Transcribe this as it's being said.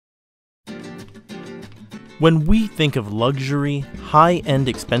When we think of luxury, high-end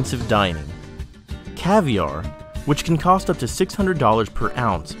expensive dining, caviar, which can cost up to $600 per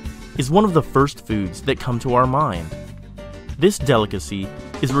ounce, is one of the first foods that come to our mind. This delicacy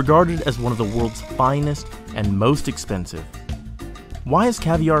is regarded as one of the world's finest and most expensive. Why is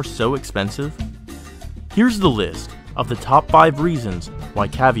caviar so expensive? Here's the list of the top 5 reasons why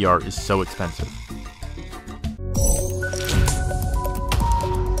caviar is so expensive.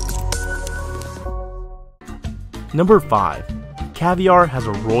 Number 5. Caviar has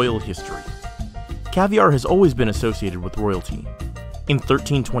a royal history. Caviar has always been associated with royalty. In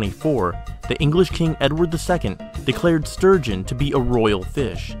 1324, the English King Edward II declared sturgeon to be a royal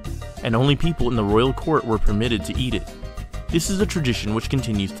fish, and only people in the royal court were permitted to eat it. This is a tradition which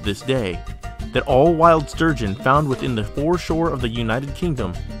continues to this day, that all wild sturgeon found within the foreshore of the United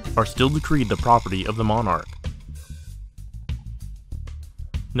Kingdom are still decreed the property of the monarch.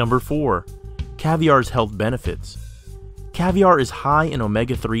 Number 4. Caviar's health benefits. Caviar is high in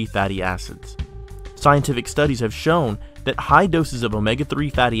omega-3 fatty acids. Scientific studies have shown that high doses of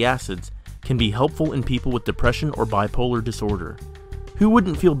omega-3 fatty acids can be helpful in people with depression or bipolar disorder. Who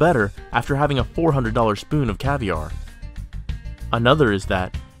wouldn't feel better after having a $400 spoon of caviar? Another is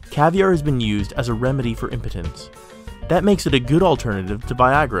that caviar has been used as a remedy for impotence. That makes it a good alternative to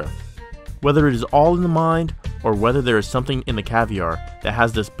Viagra. Whether it is all in the mind or whether there is something in the caviar that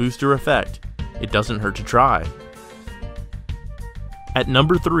has this booster effect, it doesn't hurt to try. At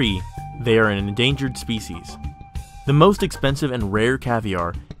number 3, they are an endangered species. The most expensive and rare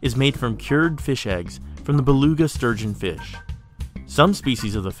caviar is made from cured fish eggs from the beluga sturgeon fish. Some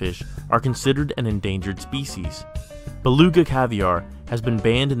species of the fish are considered an endangered species. Beluga caviar has been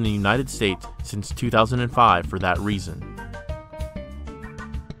banned in the United States since 2005 for that reason.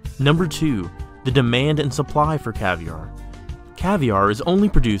 Number 2, the demand and supply for caviar. Caviar is only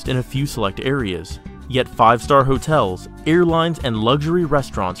produced in a few select areas, yet 5-star hotels, airlines, and luxury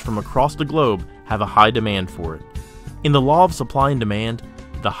restaurants from across the globe have a high demand for it. In the law of supply and demand,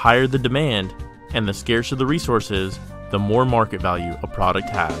 the higher the demand and the scarcer the resources, the more market value a product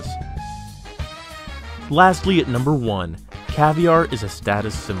has. Lastly, at number 1, caviar is a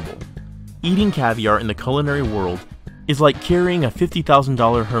status symbol. Eating caviar in the culinary world is like carrying a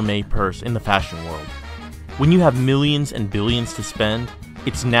 $50,000 Hermes purse in the fashion world. When you have millions and billions to spend,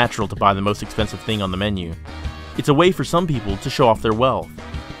 it's natural to buy the most expensive thing on the menu. It's a way for some people to show off their wealth.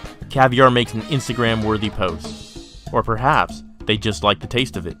 Caviar makes an Instagram-worthy post. Or perhaps they just like the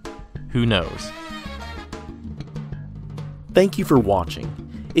taste of it. Who knows? Thank you for watching.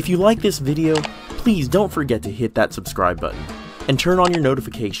 If you like this video, please don't forget to hit that subscribe button and turn on your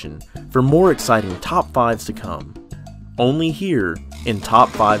notification for more exciting top 5s to come. Only here in Top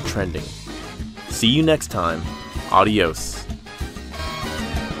 5 Trending. See you next time. Adios.